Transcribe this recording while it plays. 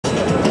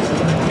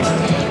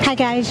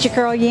guys, your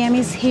girl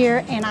Yammy's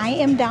here, and I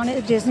am down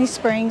at Disney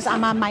Springs.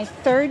 I'm on my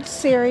third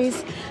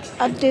series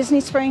of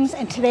Disney Springs,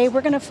 and today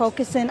we're going to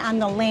focus in on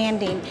the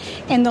Landing.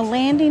 And the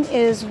Landing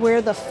is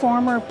where the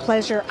former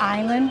Pleasure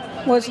Island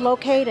was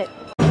located.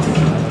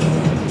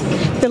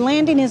 The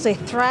Landing is a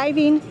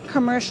thriving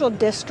commercial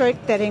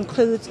district that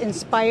includes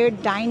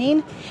inspired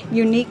dining,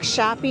 unique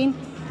shopping,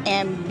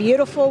 and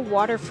beautiful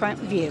waterfront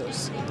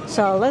views.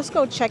 So let's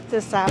go check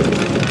this out.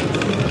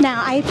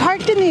 Now, I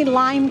parked in the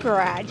Lime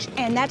Garage,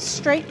 and that's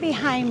straight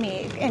behind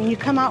me, and you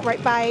come out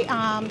right by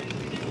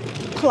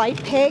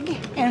Polite Pig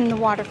and the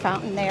water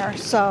fountain there.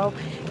 So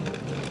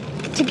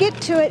to get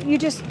to it, you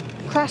just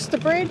cross the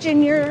bridge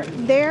and you're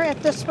there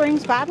at the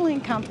Springs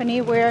Bottling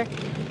Company where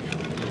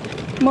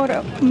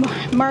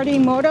Marty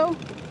Moto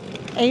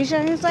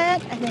Asia is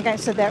at. I think I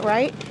said that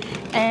right.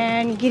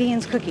 And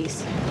Gideon's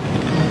Cookies.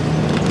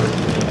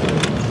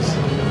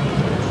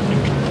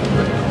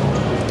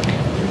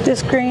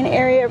 This green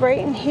area right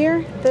in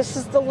here, this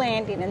is the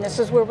Landing, and this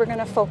is where we're going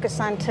to focus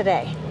on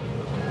today.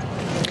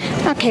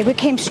 Okay, we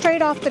came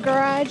straight off the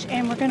garage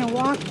and we're going to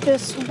walk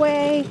this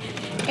way,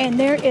 and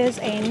there is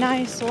a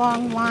nice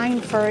long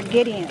line for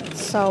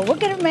Gideon's. So we'll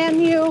get a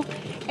menu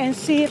and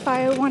see if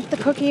I want the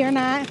cookie or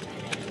not,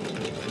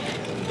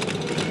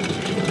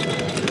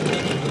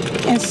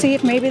 and see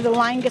if maybe the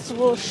line gets a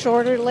little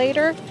shorter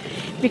later,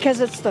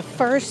 because it's the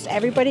first.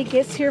 Everybody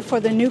gets here for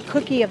the new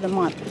cookie of the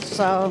month,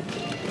 so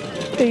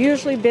they're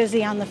usually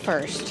busy on the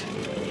first.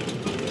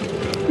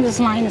 This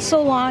line is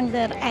so long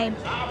that I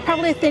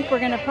probably think we're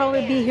going to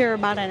probably be here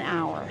about an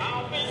hour.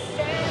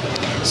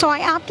 So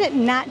I opted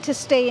not to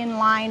stay in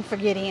line for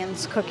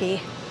Gideon's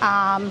cookie.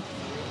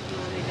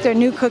 Their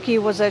new cookie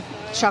was a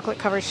chocolate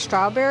covered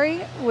strawberry,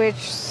 which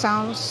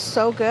sounds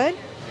so good,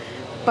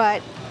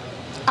 but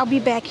I'll be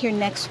back here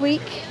next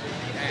week,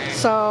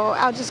 so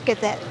I'll just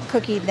get that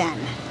cookie then.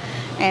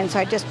 And so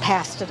I just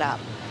passed it up,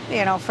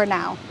 you know, for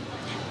now.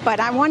 But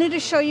I wanted to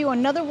show you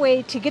another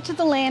way to get to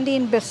the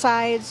Landing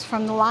besides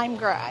from the Lime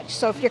Garage.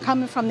 So if you're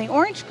coming from the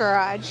Orange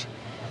Garage,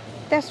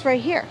 that's right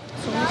here.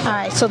 All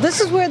right, so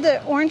this is where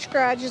the Orange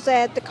Garage is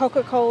at, the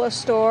Coca-Cola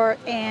store,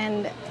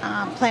 and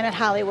Planet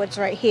Hollywood's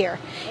right here.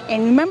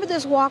 And remember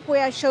this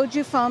walkway I showed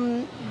you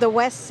from the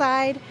west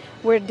side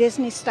where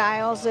Disney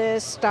Styles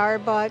is,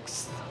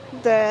 Starbucks,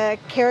 the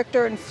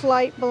Character in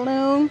Flight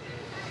balloon?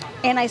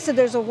 And I said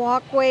there's a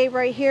walkway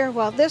right here.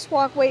 Well, this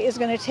walkway is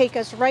going to take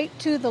us right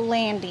to the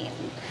Landing.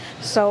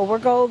 So we'll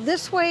go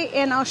this way,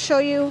 and I'll show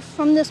you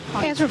from this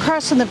point. As we're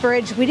crossing the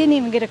bridge, we didn't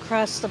even get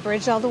across the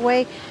bridge all the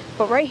way,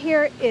 but right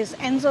here is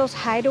Enzo's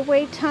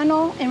Hideaway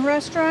Tunnel and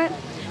Restaurant.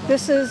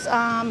 This is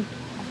a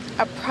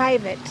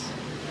private,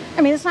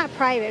 I mean, it's not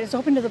private, it's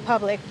open to the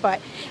public,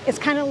 but it's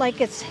kind of like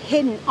it's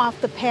hidden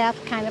off the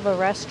path kind of a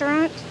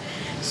restaurant.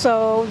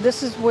 So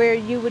this is where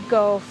you would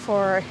go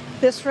for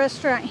this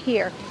restaurant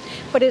here.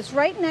 But it's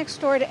right next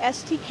door to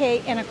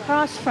STK and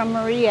across from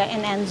Maria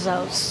and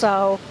Enzo's.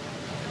 So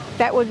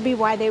that would be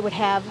why they would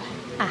have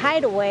a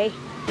hideaway.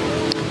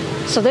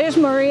 So there's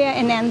Maria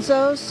and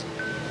Enzo's,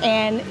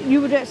 and you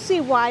would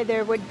see why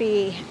there would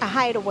be a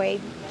hideaway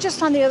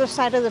just on the other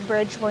side of the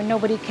bridge where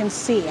nobody can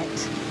see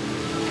it.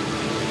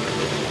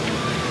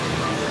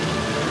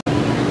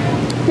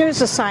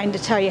 There's a sign to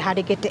tell you how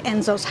to get to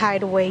Enzo's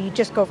Hideaway. You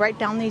just go right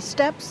down these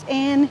steps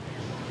and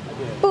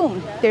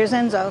boom, there's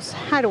Enzo's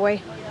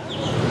Hideaway.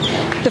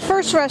 The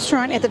first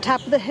restaurant at the top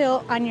of the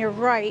hill on your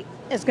right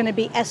is going to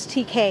be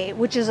STK,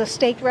 which is a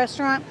steak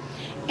restaurant.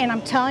 And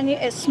I'm telling you,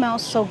 it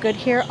smells so good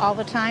here all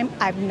the time.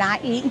 I've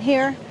not eaten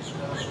here.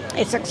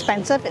 It's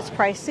expensive, it's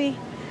pricey.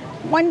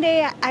 One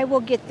day I will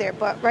get there,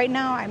 but right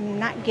now I'm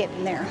not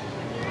getting there.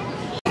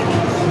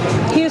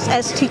 Here's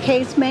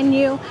STK's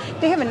menu.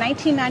 They have a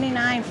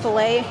 $19.99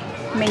 filet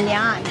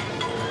mignon.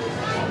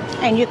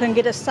 And you can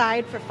get a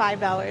side for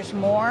 $5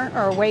 more,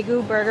 or a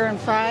Wagyu burger and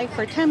fry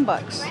for 10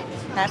 bucks.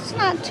 That's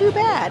not too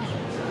bad.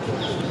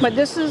 But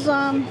this is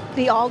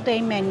the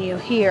all-day menu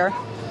here.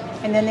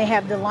 And then they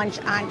have the lunch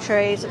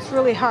entrees. It's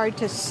really hard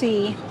to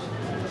see.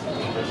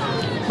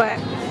 But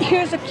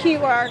here's a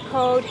QR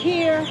code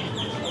here,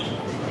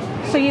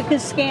 so you can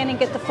scan and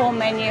get the full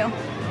menu.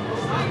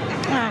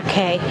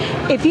 Okay,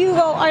 if you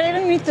go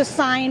underneath the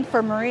sign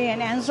for Maria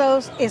and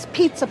Enzo's is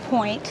Pizza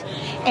Point,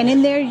 and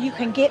in there you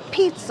can get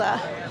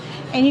pizza.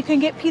 And you can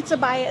get pizza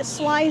by a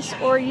slice,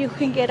 or you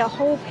can get a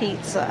whole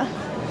pizza.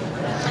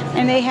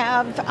 And they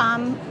have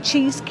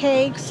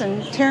cheesecakes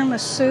and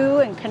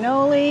tiramisu and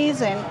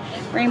cannolis and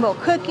rainbow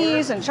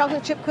cookies and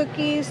chocolate chip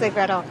cookies. They've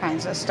got all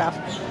kinds of stuff.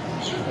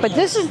 But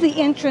this is the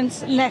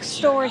entrance next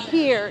door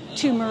here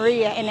to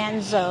Maria and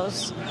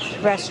Enzo's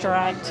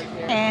restaurant.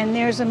 And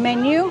there's a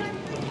menu,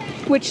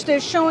 which they're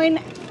showing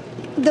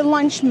the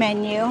lunch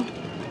menu.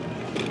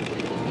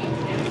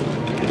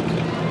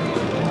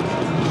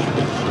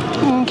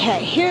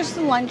 Okay, here's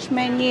the lunch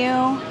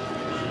menu.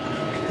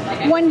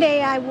 One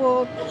day I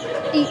will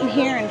eat in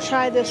here and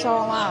try this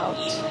all out.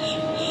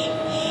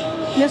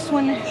 This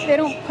one, they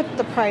don't put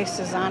the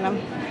prices on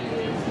them.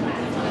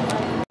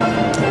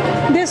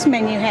 This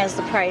menu has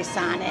the price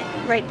on it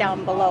right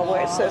down below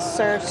where it says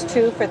serves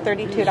 2 for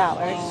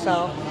 $32.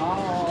 So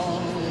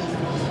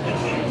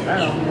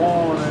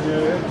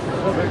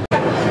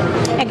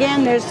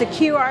again, there's the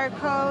QR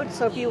code,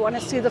 so if you want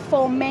to see the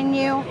full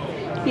menu,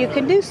 you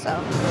can do so.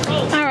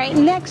 All right,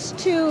 next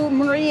to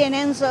Maria and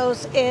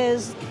Enzo's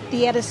is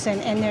the Edison,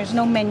 and there's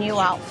no menu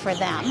out for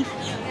them.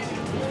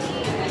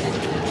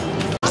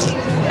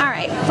 All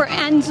right, for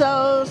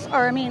Enzo's,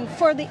 or I mean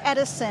for the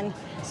Edison,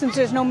 since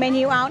there's no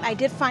menu out, I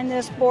did find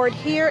this board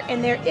here,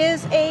 and there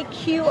is a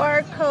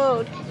QR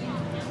code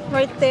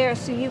right there,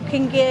 so you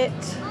can get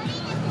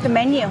the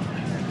menu.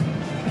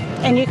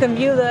 And you can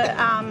view the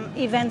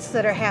events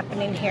that are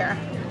happening here.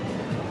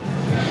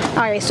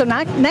 All right, so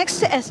next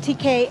to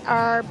STK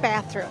are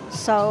bathrooms.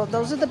 So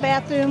those are the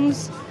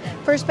bathrooms,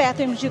 first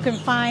bathrooms you can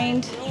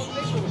find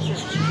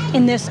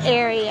in this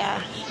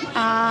area.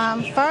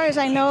 As far as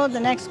I know, the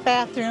next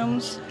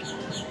bathrooms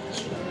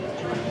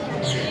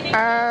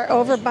are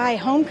over by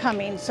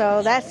Homecoming.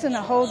 So that's in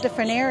a whole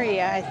different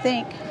area, I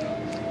think.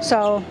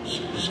 So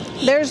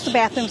there's the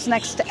bathrooms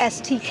next to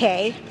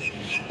STK.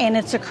 And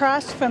it's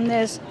across from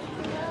this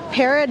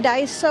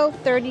Paradiso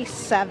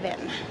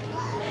 37.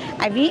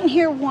 I've eaten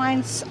here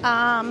once.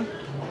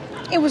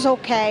 It was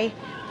okay.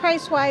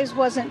 Price-wise,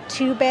 wasn't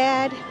too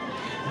bad.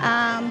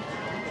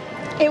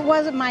 It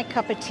wasn't my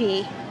cup of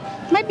tea.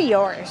 Might be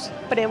yours,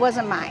 but it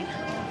wasn't mine.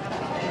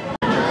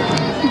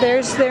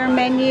 There's their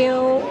menu,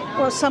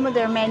 well, some of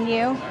their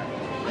menu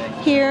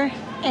here.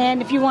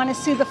 And if you want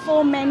to see the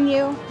full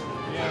menu,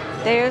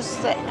 there's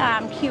the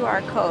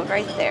QR code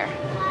right there.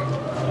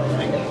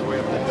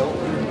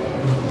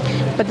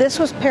 But this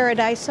was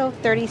Paradiso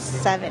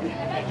 37.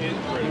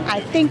 I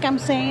think I'm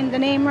saying the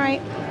name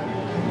right.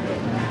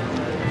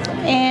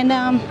 And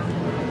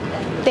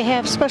they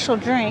have special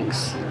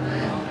drinks.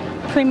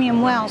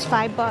 Premium Wells,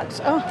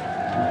 $5. Oh,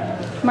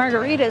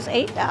 margaritas,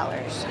 $8.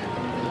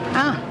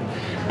 Ah,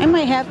 I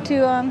might have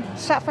to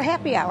stop for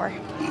happy hour.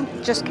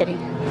 Just kidding.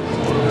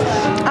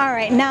 All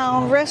right,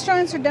 now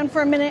restaurants are done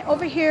for a minute.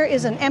 Over here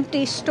is an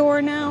empty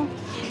store now.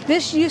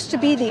 This used to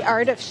be the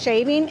Art of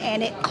Shaving,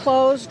 and it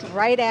closed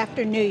right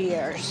after New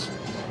Year's.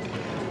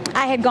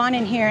 I had gone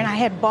in here and I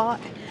had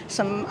bought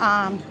some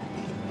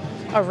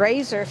a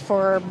razor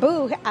for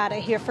Boo out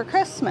of here for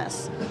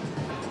Christmas.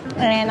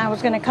 And I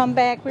was going to come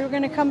back. We were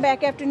going to come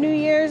back after New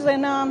Year's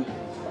and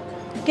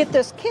get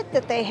this kit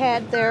that they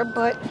had there,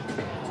 but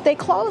they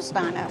closed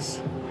on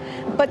us.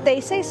 But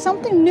they say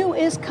something new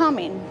is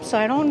coming, so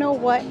I don't know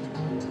what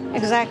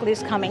exactly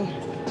is coming.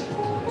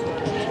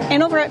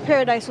 And over at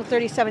Paradiso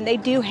 37, they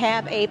do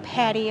have a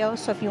patio,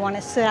 so if you want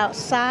to sit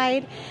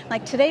outside,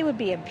 like today would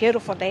be a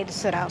beautiful day to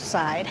sit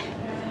outside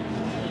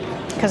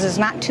because it's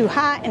not too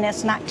hot and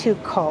it's not too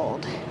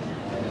cold.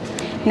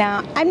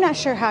 Now, I'm not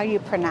sure how you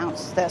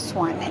pronounce this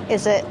one.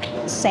 Is it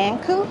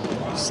Sanku?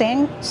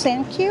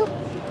 Sanku?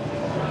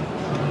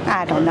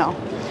 I don't know.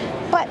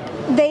 But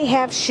they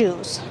have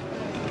shoes.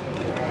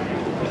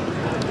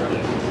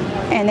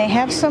 And they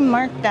have some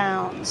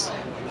markdowns.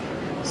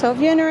 So if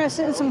you're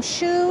interested in some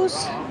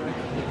shoes,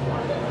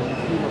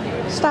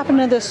 stop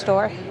into this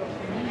store.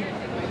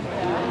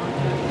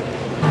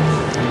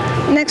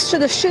 Next to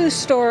the shoe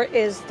store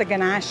is the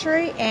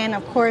Ganachery, and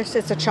of course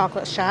it's a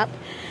chocolate shop.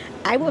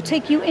 I will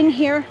take you in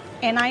here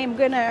and I am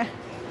gonna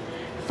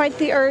fight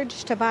the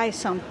urge to buy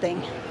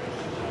something.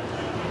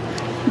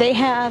 They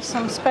have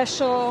some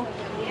special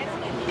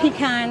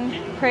pecan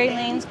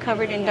pralines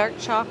covered in dark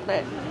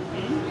chocolate,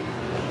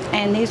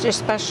 and these are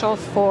special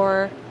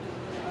for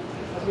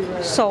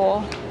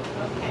Seoul.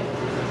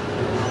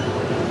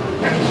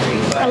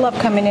 I love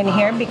coming in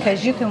here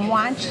because you can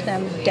watch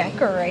them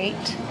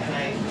decorate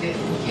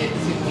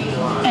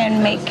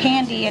and make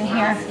candy in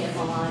here.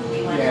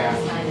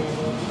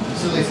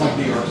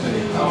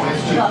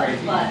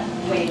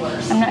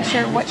 I'm not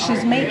sure what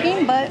she's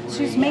making, but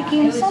she's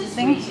making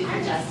something.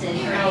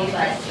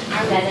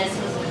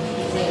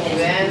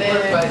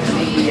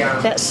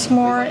 That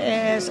s'more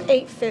is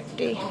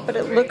 $8.50, but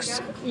it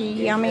looks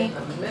yummy.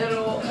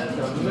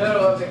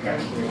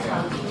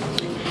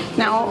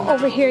 Now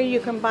over here you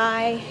can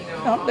buy,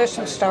 oh, there's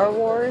some Star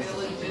Wars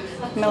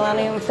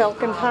Millennium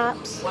Falcon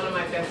Pops. One of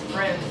my best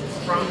friends is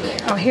from there.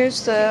 Oh,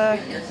 here's the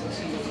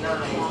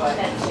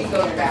She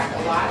goes back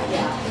a lot.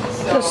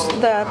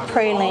 the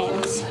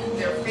pralines.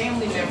 Their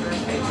family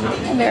members, they come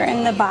And they're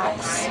in the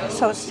box,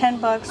 so it's $10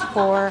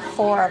 for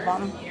 4 of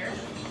them. here,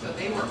 so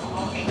they were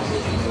all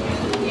anxious,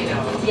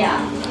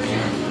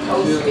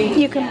 hosting.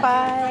 You can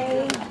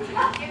buy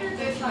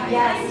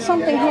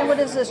something here. What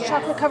is this?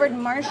 Chocolate covered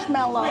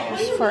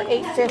marshmallows for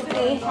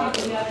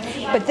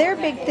 $8.50. But their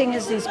big thing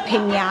is these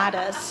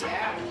piñatas.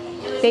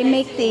 They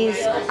make these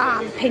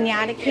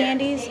piñata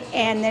candies,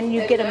 and then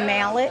you get a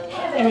mallet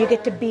and you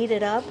get to beat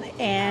it up,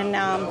 and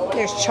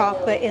there's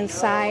chocolate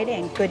inside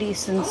and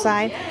goodies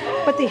inside,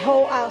 but the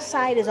whole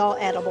outside is all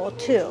edible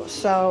too.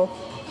 So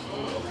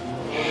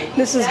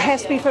this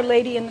has to be for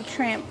Lady and the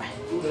Tramp.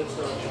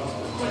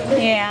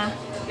 Yeah.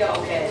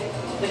 Okay.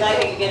 But I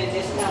can get a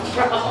discount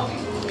from.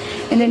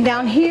 And then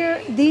down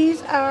here,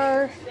 these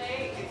are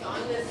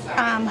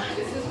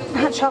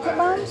hot chocolate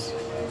bombs,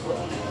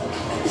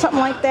 something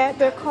like that.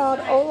 They're called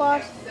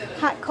Olaf's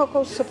Hot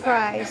Cocoa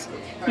Surprise.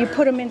 You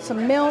put them in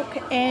some milk,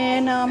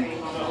 and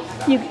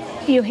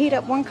you heat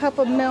up 1 cup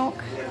of milk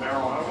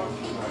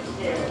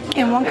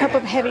and 1 cup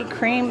of heavy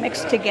cream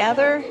mixed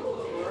together.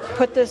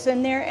 Put this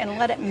in there and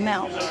let it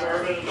melt,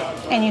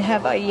 and you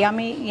have a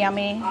yummy,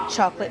 yummy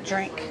chocolate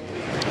drink.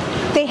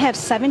 They have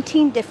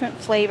 17 different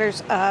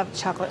flavors of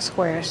chocolate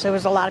squares. There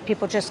was a lot of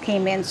people just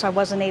came in, so I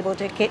wasn't able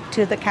to get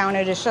to the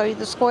counter to show you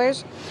the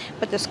squares.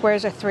 But the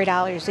squares are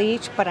 $3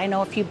 each. But I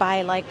know if you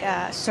buy like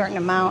a certain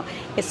amount,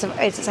 it's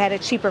at a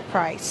cheaper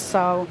price.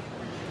 So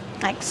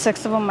like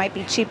 6 of them might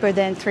be cheaper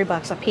than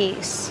 $3 a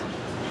piece.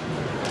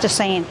 Just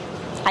saying.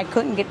 I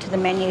couldn't get to the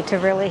menu to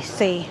really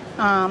see.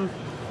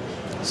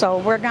 So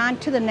we're gone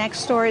to the next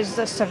store is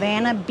the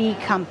Savannah Bee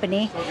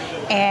Company,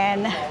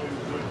 and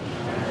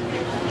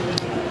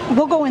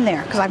we'll go in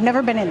there because I've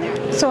never been in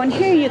there. So in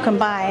here you can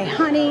buy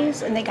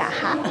honeys, and they got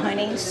hot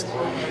honeys.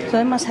 So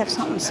they must have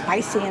something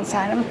spicy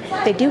inside them.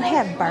 They do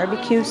have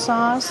barbecue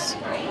sauce.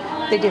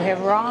 They do have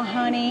raw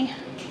honey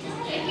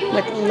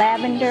with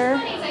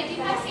lavender.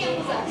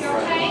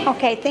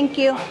 Okay, thank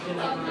you.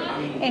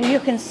 And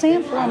you can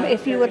sample them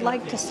if you would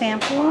like to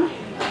sample them.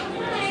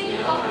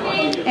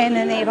 And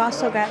then they've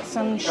also got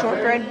some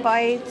shortbread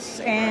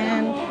bites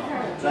and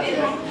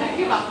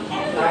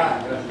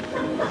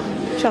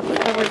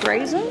chocolate covered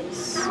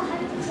raisins,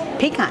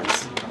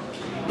 pecans.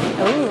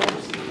 Ooh.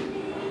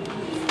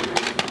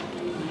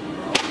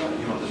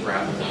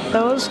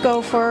 Those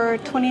go for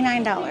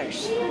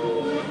 $29.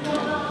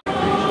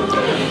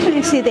 And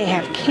you see they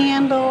have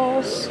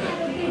candles.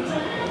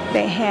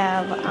 They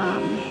have,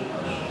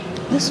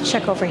 let's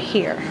check over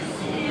here.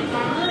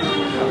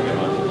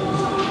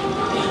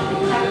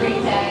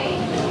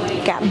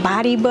 Got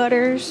body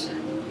butters,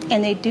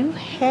 and they do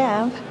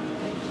have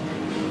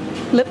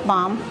lip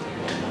balm.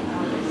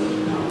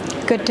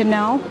 Good to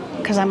know,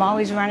 because I'm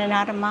always running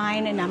out of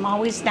mine, and I'm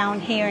always down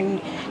here and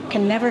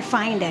can never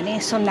find any.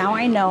 So now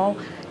I know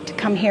to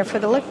come here for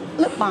the lip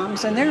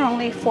balms, and they're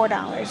only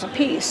 $4 a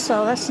piece,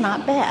 so that's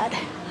not bad.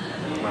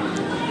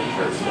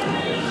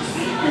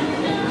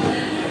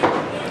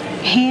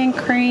 Hand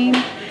cream.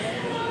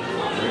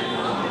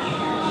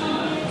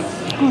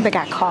 Oh, they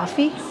got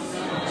coffee.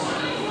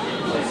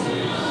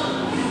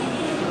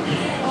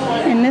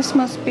 And this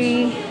must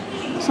be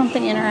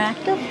something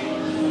interactive.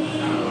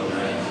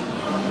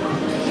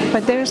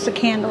 But there's the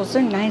candles.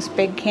 They're nice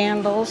big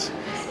candles.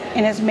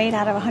 And it's made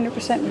out of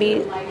 100%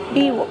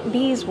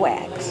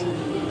 beeswax.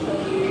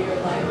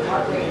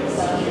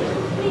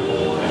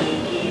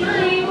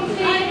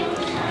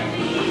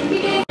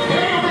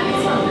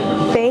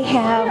 They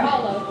have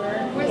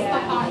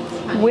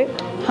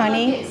whipped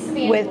honey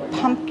with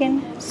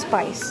pumpkin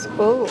spice.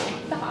 Ooh.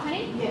 The hot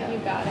honey? You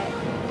got it.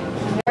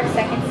 Our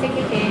second stick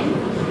it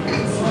in.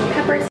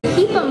 Peppers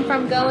keep them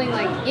from going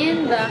like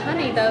in the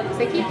honey though, because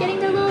they keep getting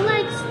their little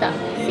legs stuck.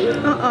 See?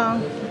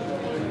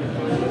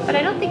 But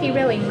I don't think he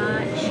really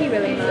minds. She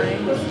really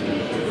minds.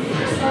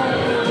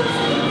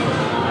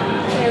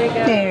 There we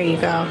go. There you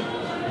go.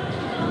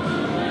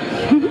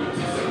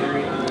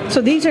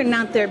 So these are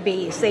not their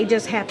bees. They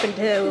just happen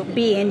to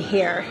be in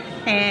here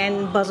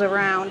and buzz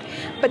around.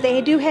 But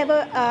they do have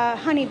a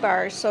honey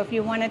bar, so if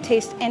you want to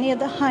taste any of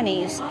the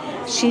honeys,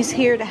 she's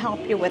here to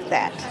help you with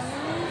that.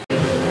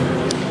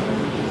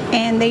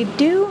 And they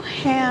do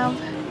have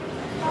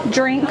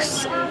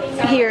drinks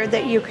here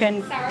that you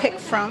can pick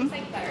from.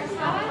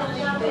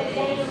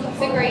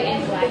 It's a great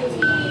in black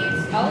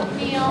teas,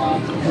 oatmeal.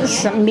 This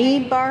is a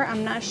mead bar.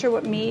 I'm not sure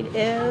what mead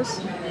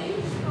is.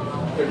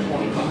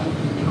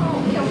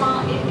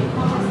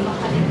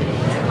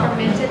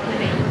 Fermented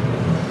honey.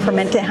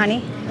 Fermented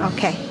honey?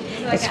 Okay.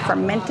 It's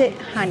fermented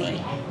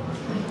honey.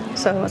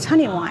 So it's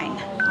honey wine,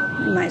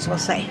 you might as well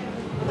say.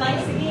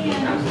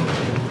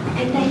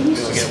 And then you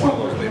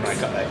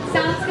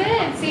Sounds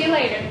good. See you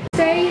later.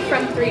 Stay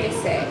from 3 to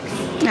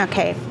 6.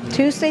 Okay.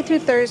 Tuesday through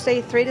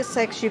Thursday, 3 to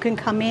 6, you can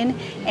come in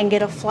and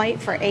get a flight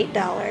for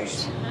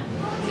 $8.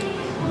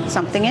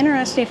 Something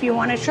interesting if you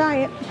want to try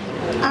it.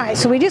 Alright,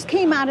 so we just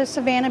came out of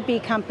Savannah Bee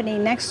Company.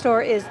 Next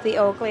door is the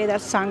Oakley,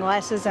 that's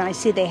sunglasses, and I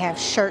see they have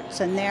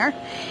shirts in there.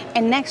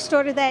 And next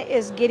door to that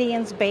is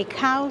Gideon's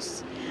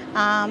Bakehouse.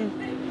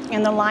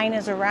 And the line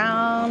is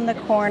around the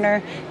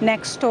corner.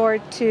 Next door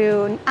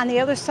to, on the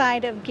other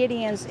side of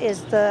Gideon's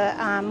is the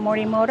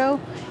Morimoto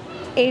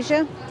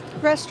Asia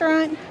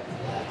restaurant.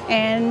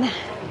 And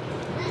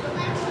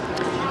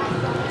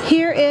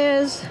here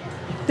is,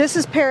 this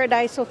is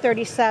Paradiso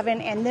 37,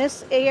 and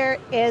this here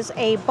is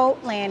a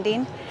boat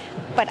landing.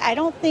 But I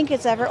don't think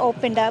it's ever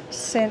opened up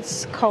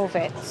since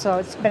COVID. So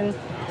it's been,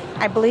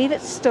 I believe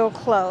it's still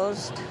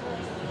closed.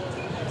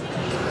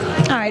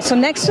 All right, so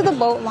next to the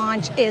boat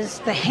launch is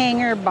the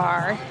Hangar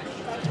Bar,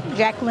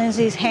 Jack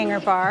Lindsay's Hangar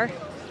Bar.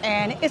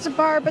 And it's a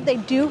bar, but they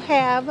do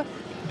have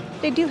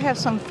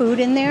some food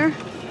in there.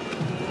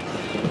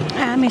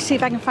 Let me see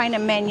if I can find a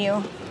menu.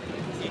 All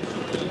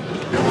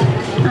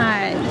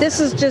right,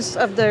 this is just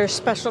of their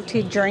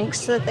specialty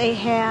drinks that they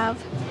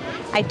have.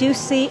 I do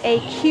see a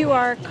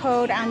QR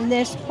code on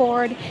this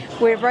board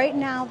where right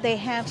now they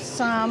have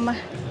some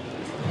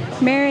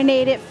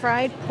marinated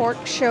fried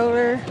pork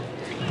shoulder,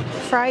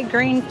 fried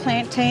green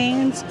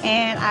plantains,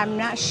 and I'm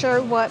not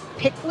sure what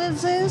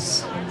pickles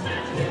is,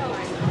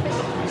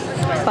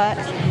 but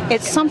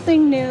it's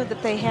something new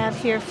that they have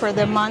here for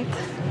the month.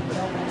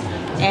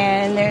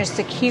 And there's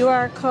the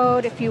QR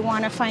code if you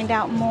want to find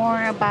out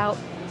more about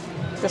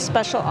the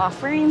special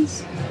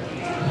offerings.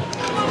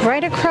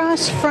 Right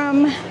across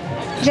from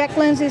Jack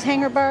Lindsay's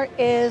Hangar Bar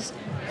is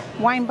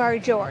Wine Bar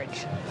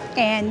George.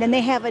 And then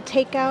they have a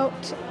takeout,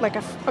 like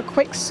a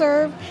quick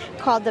serve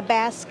called The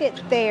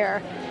Basket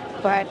there.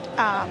 But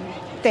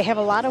they have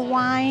a lot of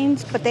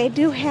wines, but they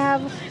do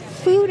have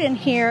food in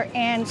here,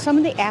 and some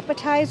of the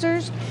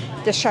appetizers,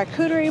 the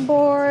charcuterie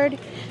board,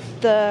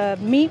 the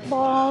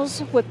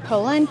meatballs with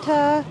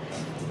polenta,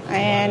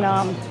 and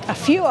a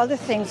few other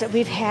things that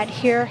we've had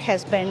here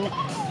has been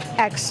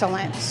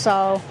excellent.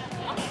 So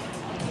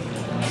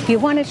if you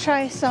want to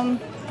try some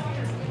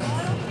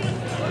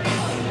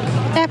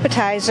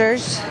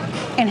appetizers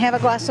and have a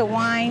glass of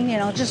wine, you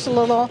know, just a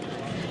little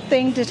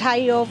thing to tie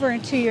you over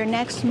into your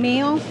next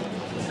meal,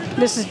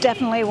 this is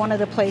definitely one of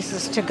the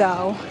places to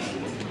go.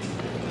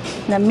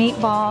 The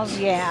meatballs,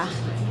 yeah.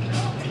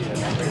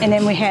 And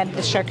then we had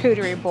the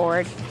charcuterie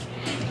board,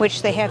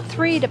 which they have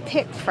 3 to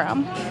pick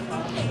from.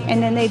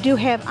 And then they do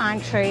have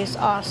entrees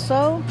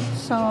also.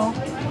 So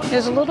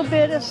there's a little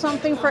bit of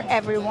something for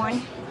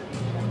everyone.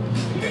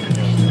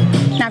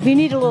 Now, if you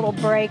need a little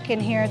break in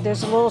here,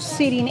 there's a little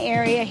seating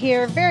area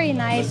here. Very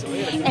nice.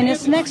 And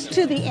it's next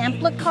to the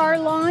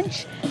Amplicar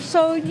launch,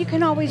 so you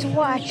can always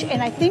watch.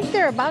 And I think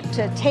they're about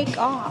to take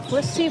off.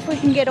 Let's see if we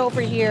can get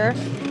over here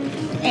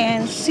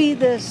and see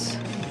this.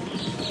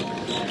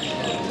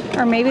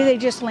 Or maybe they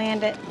just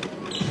landed.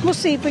 We'll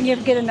see if we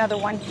can get another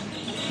one.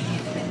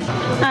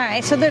 All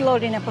right, so they're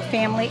loading up a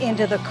family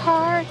into the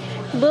car.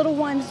 Little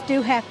ones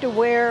do have to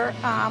wear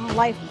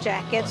life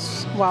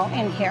jackets while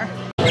in here.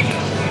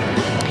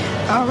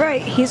 All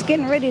right, he's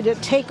getting ready to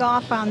take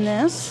off on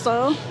this,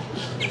 so.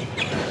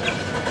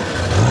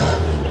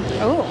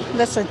 Oh,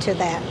 listen to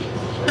that.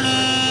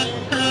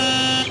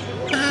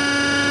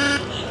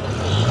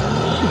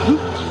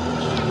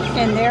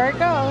 And there it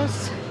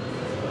goes.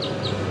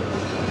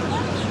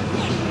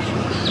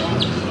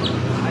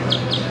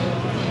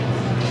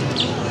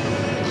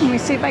 Let me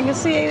see if I can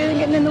see anything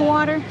getting in the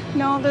water.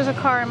 No, there's a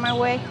car in my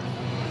way.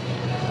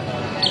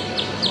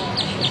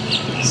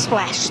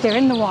 Splash, they're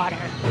in the water.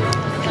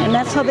 And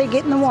that's how they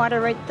get in the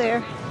water right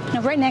there.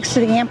 Now, right next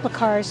to the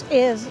Amplicars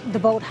is the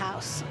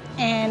Boathouse,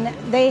 and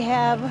they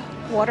have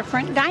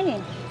waterfront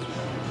dining.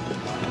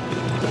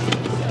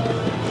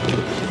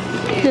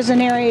 There's an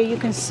area you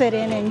can sit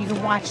in and you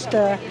can watch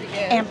the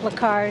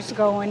Amplicars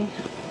going.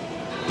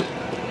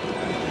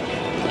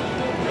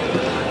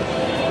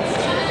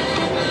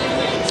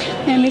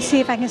 Let me see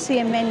if I can see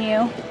a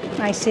menu.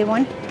 I see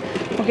one.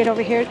 We'll get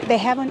over here. They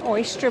have an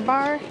oyster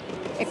bar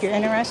if you're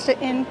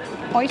interested in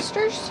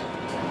oysters.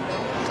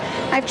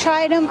 I've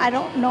tried them. I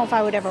don't know if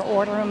I would ever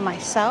order them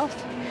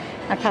myself.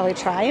 I'd probably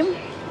try them.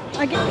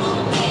 Again,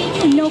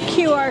 no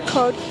QR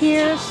code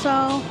here, so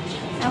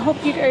I hope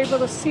you're able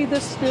to see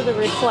this through the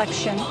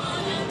reflection.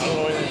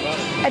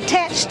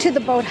 Attached to the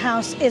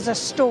Boathouse is a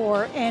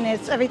store, and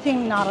it's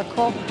everything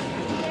nautical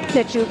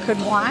that you could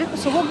want.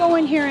 So we'll go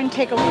in here and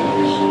take a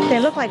look. They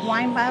look like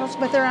wine bottles,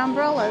 but they're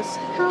umbrellas.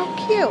 How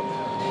cute.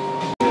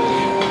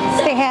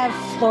 They have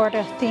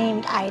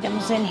Florida-themed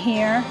items in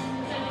here.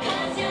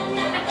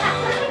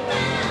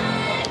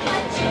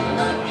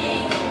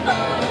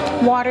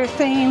 Water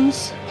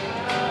themes.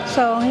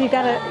 So you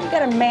got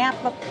a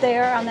map up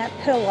there on that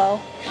pillow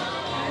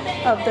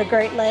of the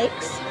Great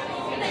Lakes.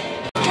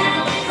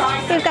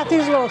 They've got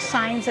these little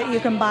signs that you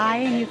can buy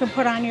and you can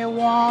put on your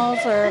walls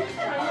or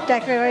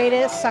decorate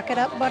it. Suck it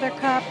up,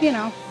 buttercup, you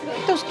know,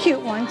 those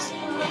cute ones.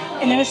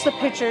 And there's the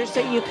pictures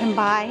that you can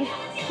buy.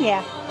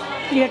 Yeah,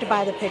 you have to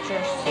buy the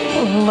pictures.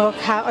 Look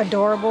how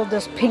adorable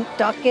this pink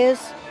duck is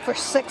for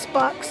 $6.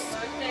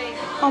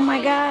 Oh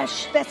my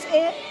gosh, that's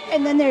it.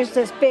 And then there's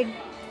this big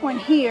one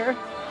here.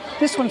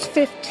 This one's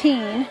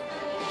 $15.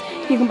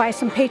 You can buy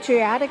some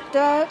patriotic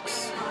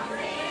ducks.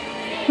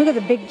 Look at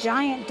the big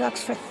giant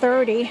ducks for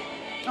 $30.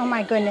 Oh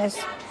my goodness.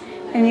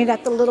 And you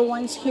got the little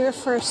ones here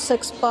for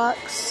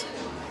 $6.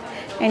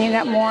 And you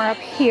got more up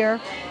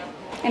here.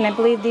 And I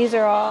believe these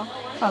are all,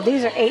 oh,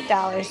 these are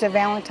 $8. They're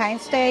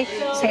Valentine's Day,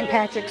 St.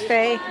 Patrick's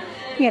Day.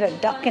 You get a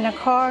duck in a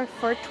car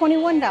for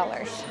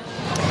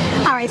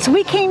 $21. All right, so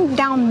we came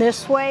down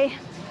this way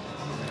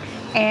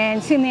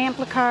and seen the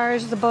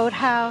Amplicars, the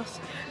Boathouse.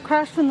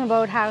 Across from the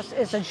Boathouse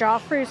is a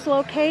Joffrey's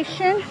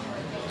location.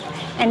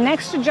 And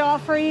next to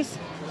Joffrey's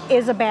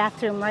is a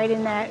bathroom right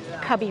in that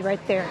cubby right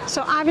there.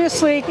 So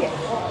obviously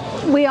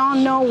we all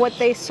know what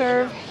they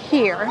serve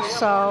here,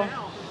 so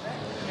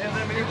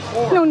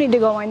no need to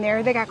go in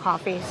there. They got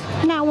coffees.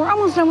 Now we're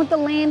almost done with the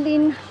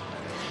landing,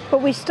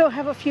 but we still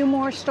have a few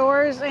more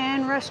stores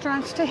and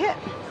restaurants to hit.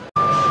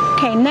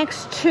 Okay,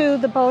 next to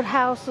the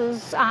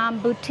Boathouse's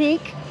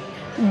boutique,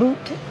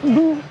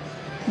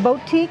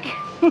 Boutique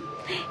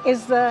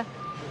is the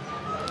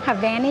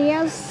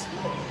Havanias.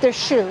 They're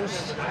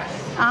shoes.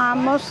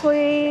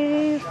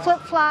 Mostly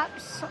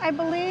flip-flops, I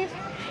believe.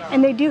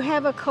 And they do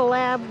have a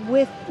collab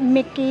with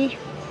Mickey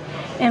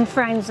and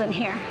Friends in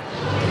here.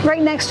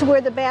 Right next to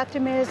where the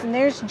bathroom is, and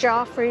there's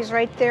Joffrey's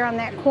right there on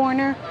that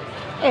corner,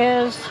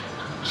 is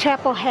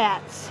Chapel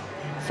Hats.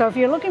 So if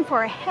you're looking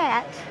for a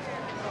hat,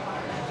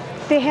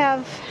 they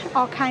have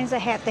all kinds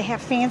of hats. They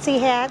have fancy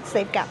hats,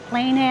 they've got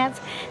plain hats,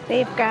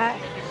 they've got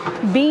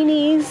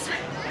beanies,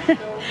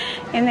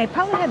 and they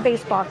probably have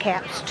baseball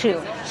caps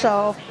too.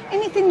 So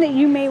anything that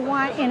you may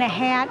want in a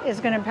hat is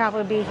going to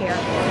probably be here.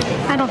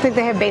 I don't think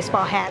they have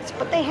baseball hats,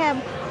 but they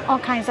have all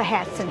kinds of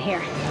hats in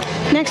here.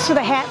 Next to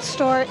the hat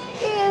store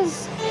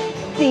is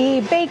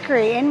the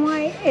bakery.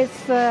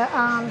 It's the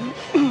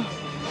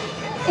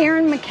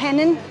Aaron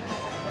McKinnon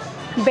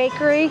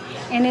Bakery,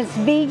 and it's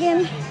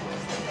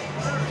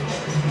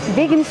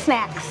vegan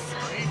snacks.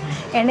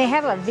 And they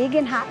have a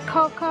vegan hot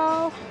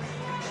cocoa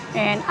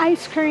and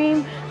ice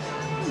cream.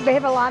 They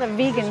have a lot of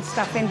vegan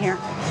stuff in here.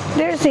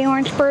 There's the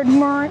Orange Bird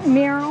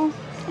mural,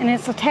 and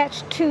it's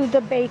attached to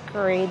the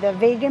bakery, the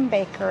vegan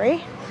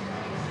bakery.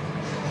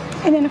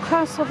 And then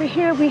across over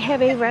here we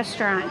have a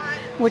restaurant,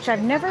 which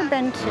I've never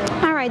been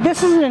to. All right,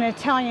 this is an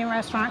Italian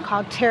restaurant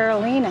called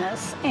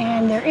Terralina's,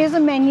 and there is a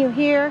menu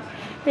here.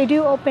 They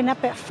do open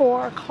up at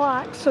 4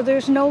 o'clock, so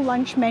there's no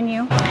lunch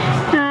menu.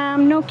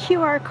 No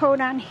QR code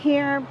on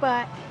here,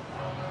 but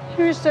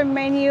here's their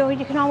menu.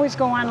 You can always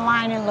go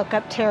online and look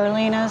up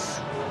Terralina's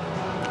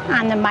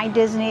on the My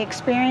Disney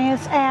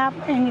Experience app,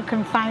 and you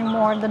can find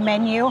more of the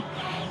menu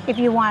if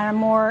you want a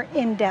more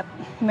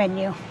in-depth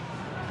menu.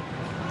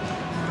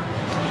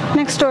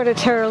 Next door to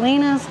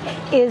Terralina's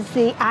is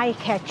the Eye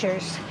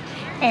Catchers,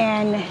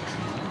 and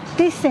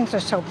these things are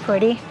so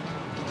pretty.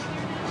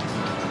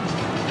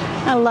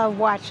 I love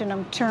watching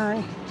them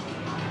turn.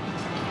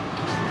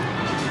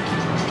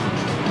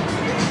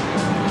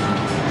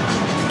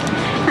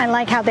 I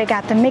like how they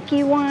got the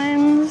Mickey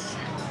ones.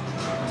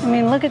 I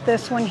mean, look at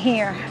this one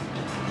here.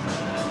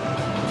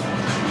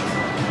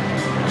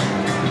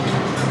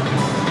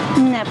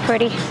 Isn't that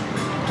pretty?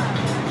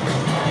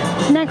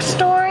 Next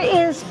door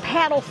is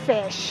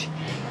Paddlefish.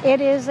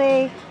 It is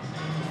a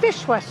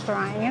fish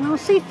restaurant, you know,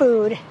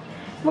 seafood.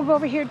 We'll go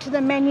over here to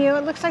the menu.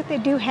 It looks like they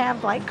do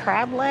have like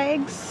crab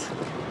legs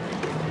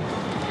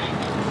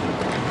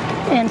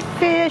and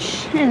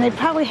fish, and they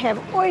probably have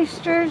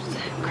oysters,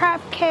 crab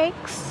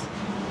cakes.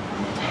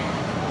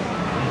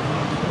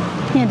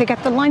 Yeah, they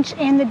got the lunch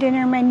and the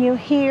dinner menu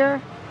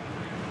here.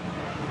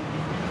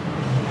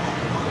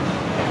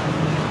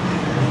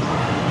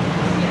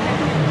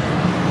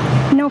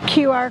 No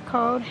QR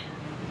code.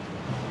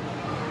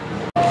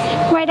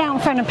 Right out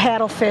in front of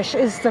Paddlefish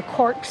is the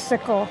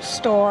Corksicle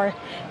store,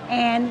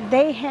 and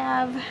they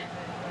have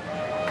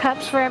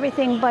cups for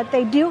everything, but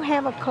they do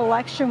have a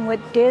collection with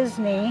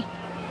Disney.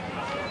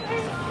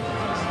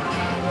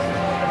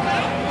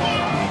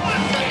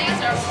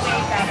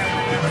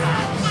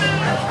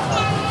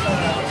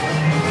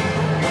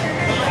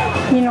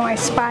 You know, I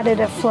spotted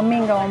a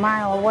flamingo a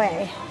mile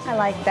away. I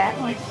like that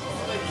one.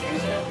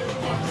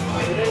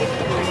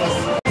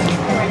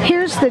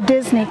 Here's the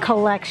Disney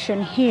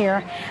collection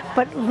here,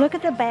 but look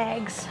at the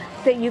bags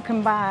that you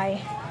can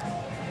buy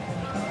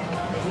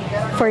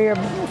for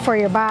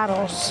your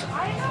bottles.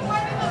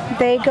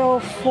 They go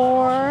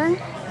for,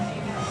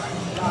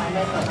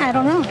 I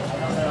don't know,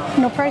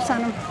 no price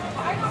on them.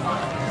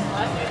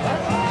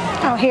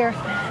 Oh, here,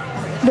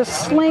 the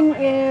sling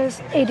is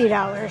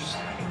 $80.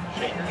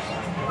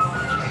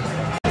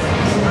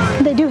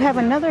 They do have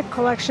another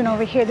collection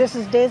over here. This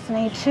is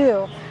Disney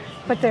too,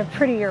 but they're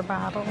prettier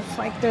bottles.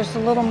 Like there's the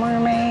Little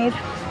Mermaid,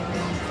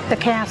 the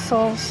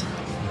castles.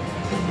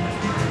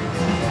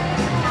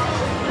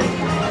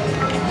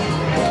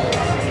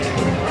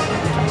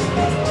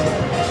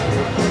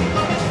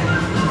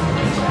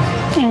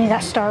 And you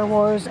got Star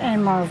Wars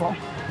and Marvel.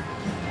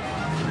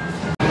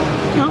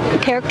 Oh,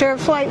 Character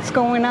of Flight's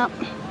going up.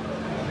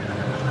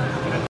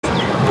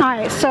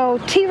 Alright, so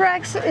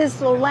T-Rex is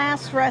the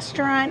last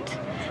restaurant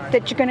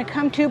that you're going to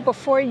come to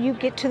before you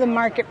get to the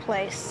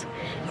marketplace.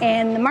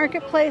 And the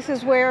marketplace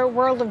is where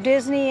World of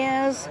Disney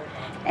is,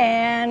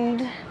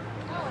 and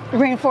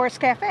Rainforest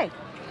Cafe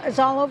is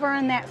all over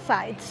on that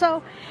side.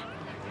 So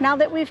now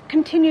that we've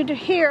continued to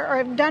here, or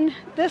have done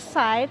this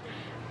side,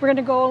 we're going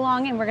to go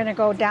along and we're going to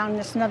go down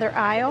this another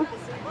aisle.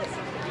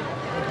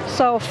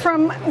 So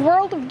from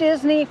World of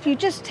Disney, if you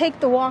just take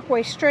the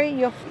walkway straight,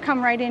 you'll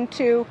come right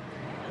into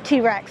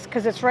T-Rex,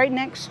 because it's right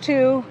next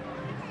to,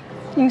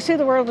 you can see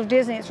the World of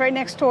Disney, it's right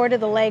next door to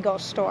the Lego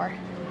store.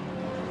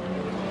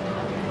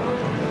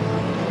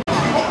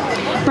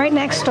 Right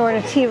next door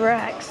to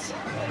T-Rex,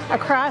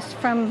 across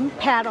from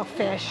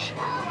Paddlefish,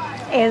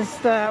 is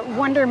the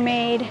Wonder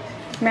Made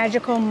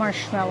Magical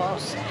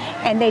Marshmallows.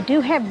 And they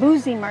do have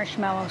boozy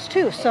marshmallows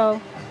too,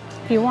 so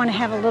if you want to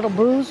have a little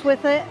booze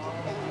with it,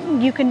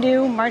 you can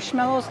do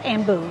marshmallows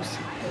and booze.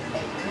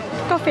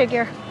 Go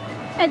figure.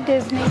 At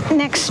Disney.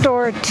 Next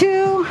door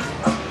to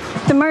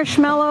the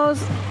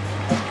marshmallows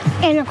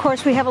And of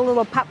course we have a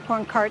little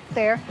popcorn cart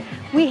there.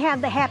 We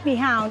have the Happy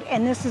Hound,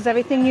 and this is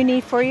everything you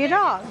need for your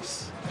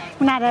dogs.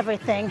 Well, not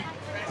everything,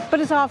 but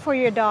it's all for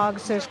your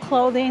dogs. There's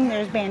clothing,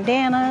 there's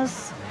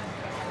bandanas,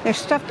 there's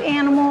stuffed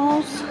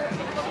animals,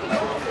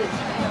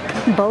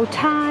 bow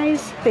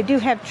ties. They do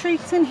have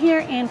treats in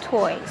here and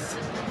toys.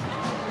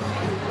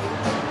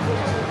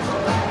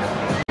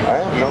 I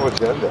have no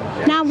agenda.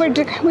 Now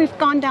we've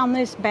gone down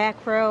this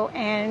back row,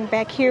 and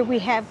back here we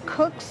have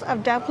Cooks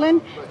of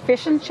Dublin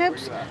fish and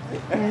chips.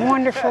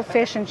 Wonderful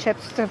fish and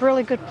chips. It's a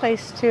really good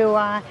place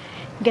to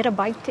get a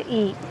bite to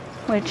eat,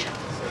 which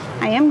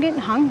I am getting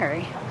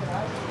hungry.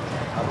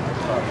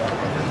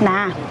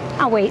 Nah,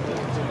 I'll wait.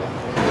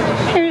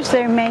 Here's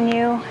their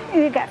menu.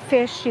 You got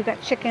fish, you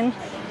got chicken.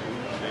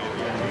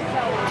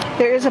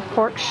 There is a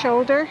pork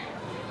shoulder.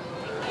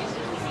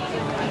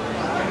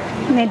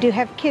 And they do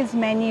have kids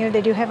menu.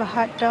 They do have a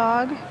hot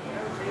dog.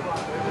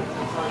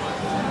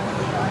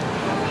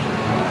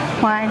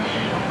 Why?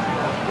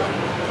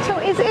 So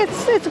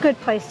it's a good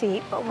place to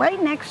eat. But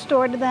right next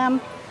door to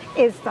them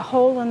is the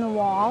Hole in the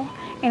Wall,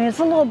 and it's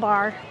a little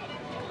bar.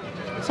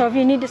 So if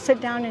you need to sit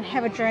down and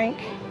have a drink,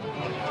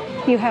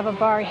 you have a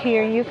bar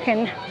here you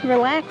can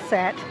relax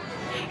at.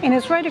 And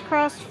it's right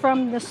across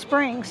from the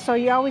spring, so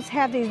you always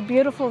have these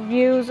beautiful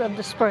views of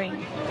the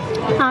spring.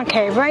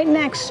 Okay, right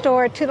next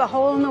door to the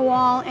Hole in the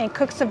Wall and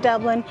Cooks of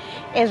Dublin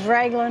is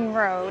Raglan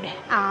Road.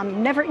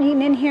 Never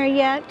eaten in here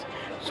yet.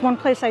 It's one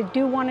place I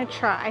do want to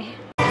try.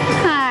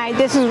 Hi,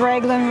 this is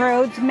Raglan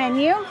Road's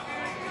menu.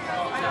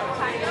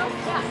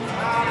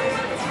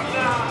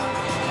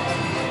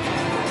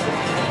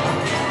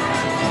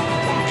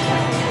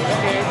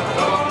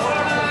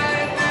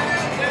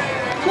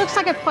 Looks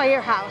like a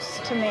firehouse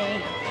to me.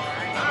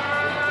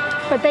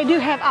 But they do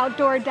have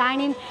outdoor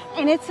dining,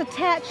 and it's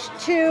attached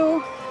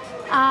to,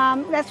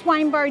 that's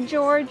Wine Bar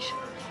George,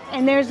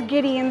 and there's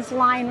Gideon's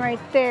line right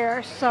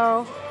there.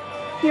 So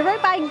you're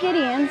right by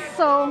Gideon's,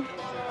 so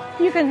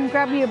you can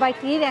grab you a bite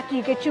to eat after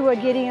you get you a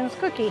Gideon's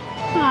cookie.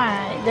 All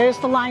right, there's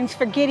the lines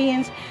for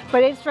Gideon's,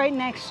 but it's right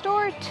next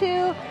door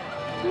to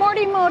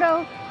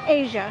Morimoto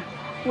Asia,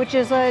 which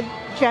is a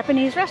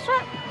Japanese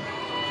restaurant.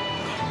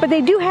 But they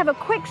do have a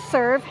quick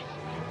serve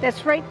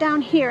that's right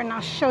down here, and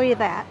I'll show you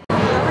that.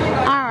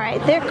 All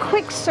right, their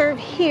quick serve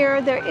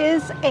here, there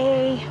is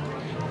a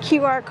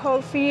QR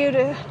code for you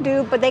to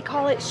do, but they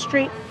call it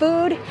street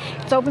food.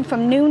 It's open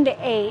from noon to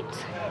 8.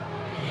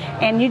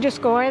 And you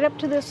just go right up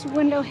to this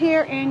window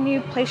here and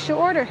you place your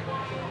order.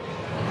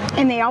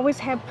 And they always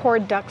have poor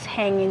ducks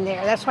hanging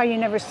there. That's why you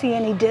never see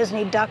any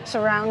Disney ducks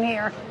around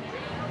here.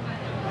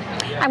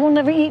 I will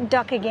never eat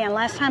duck again.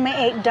 Last time I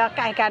ate duck,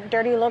 I got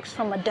dirty looks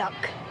from a duck.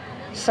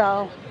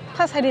 So,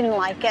 plus I didn't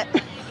like it.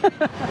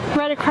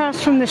 Right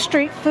across from the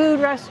street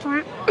food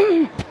restaurant,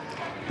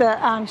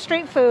 the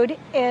street food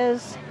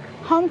is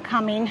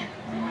Homecoming,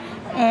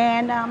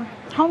 and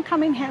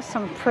Homecoming has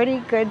some pretty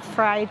good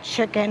fried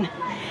chicken.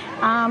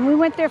 We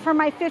went there for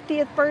my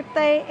 50th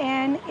birthday,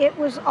 and it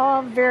was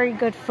all very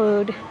good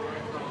food.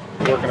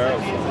 Working out.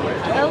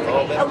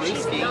 Okay. Oh,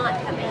 she's not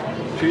coming.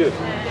 She is.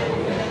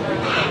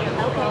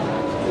 Okay.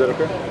 Is that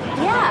okay?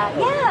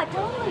 Yeah,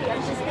 totally. I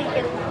was just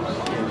thinking.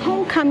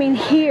 Homecoming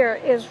here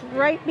is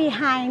right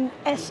behind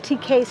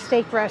STK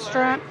Steak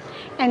Restaurant,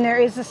 and there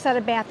is a set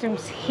of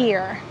bathrooms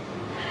here,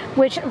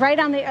 which right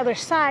on the other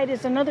side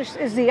is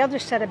the other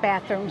set of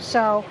bathrooms.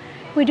 So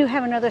we do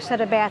have another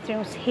set of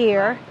bathrooms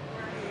here,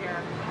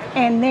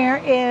 and there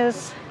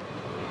is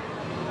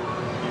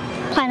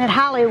Planet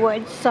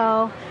Hollywood.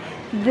 So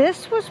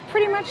this was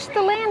pretty much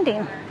the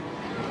landing.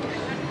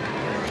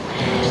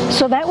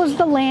 So that was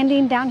the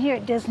landing down here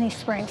at Disney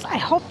Springs. I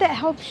hope that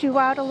helps you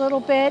out a little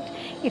bit.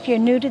 If you're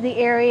new to the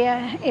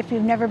area, if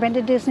you've never been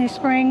to Disney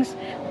Springs,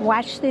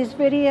 watch these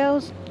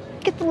videos,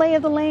 get the lay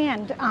of the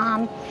land,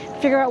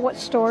 figure out what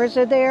stores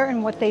are there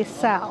and what they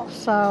sell.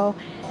 So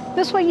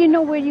this way you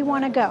know where you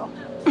want to go.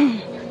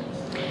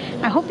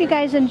 I hope you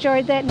guys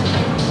enjoyed that.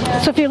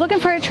 So if you're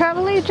looking for a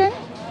travel agent,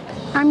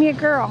 I'm your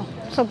girl.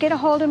 So get a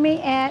hold of me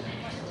at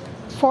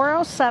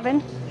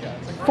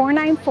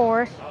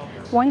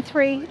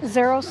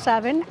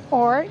 407-494-1307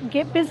 or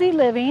get busy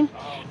living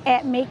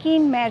at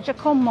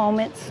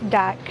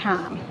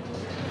makingmagicalmoments.com.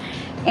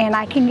 And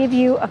I can give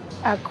you a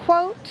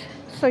quote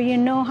so you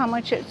know how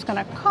much it's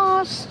going to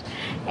cost,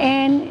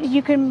 and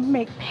you can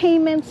make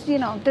payments. You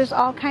know, there's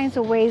all kinds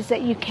of ways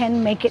that you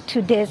can make it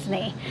to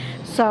Disney.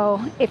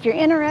 So if you're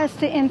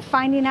interested in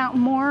finding out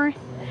more,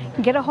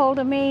 get a hold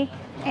of me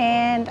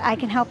and I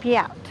can help you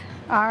out.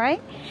 All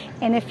right,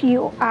 and if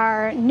you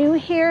are new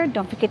here,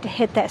 don't forget to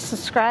hit that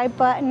subscribe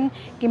button,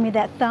 give me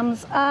that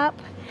thumbs up,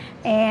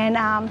 and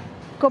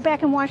go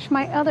back and watch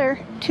my other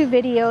 2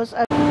 videos.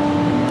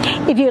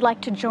 If you'd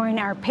like to join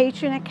our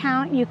Patreon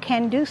account, you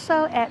can do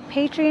so at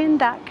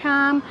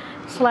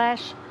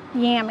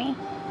patreon.com/Yammy.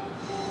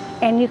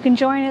 And you can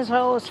join as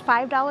low as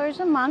 $5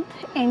 a month,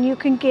 and you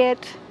can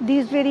get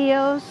these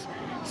videos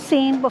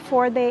seen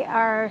before they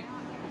are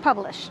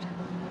published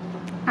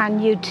on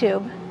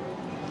YouTube.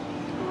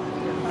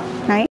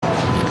 Right?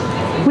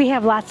 We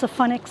have lots of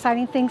fun,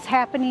 exciting things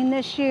happening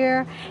this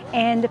year,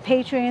 and the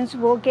Patreons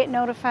will get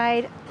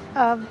notified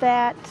of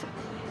that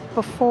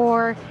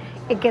before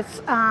it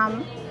gets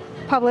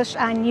published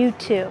on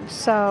YouTube.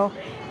 So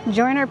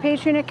join our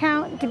Patreon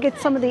account to get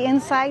some of the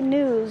inside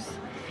news.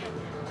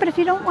 But if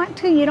you don't want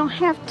to, you don't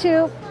have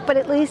to, but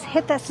at least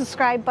hit that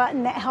subscribe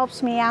button. That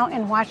helps me out,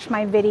 and watch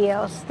my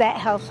videos. That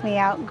helps me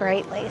out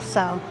greatly. So,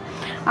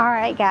 all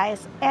right,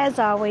 guys, as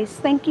always,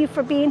 thank you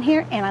for being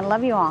here, and I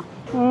love you all.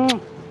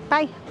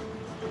 Bye.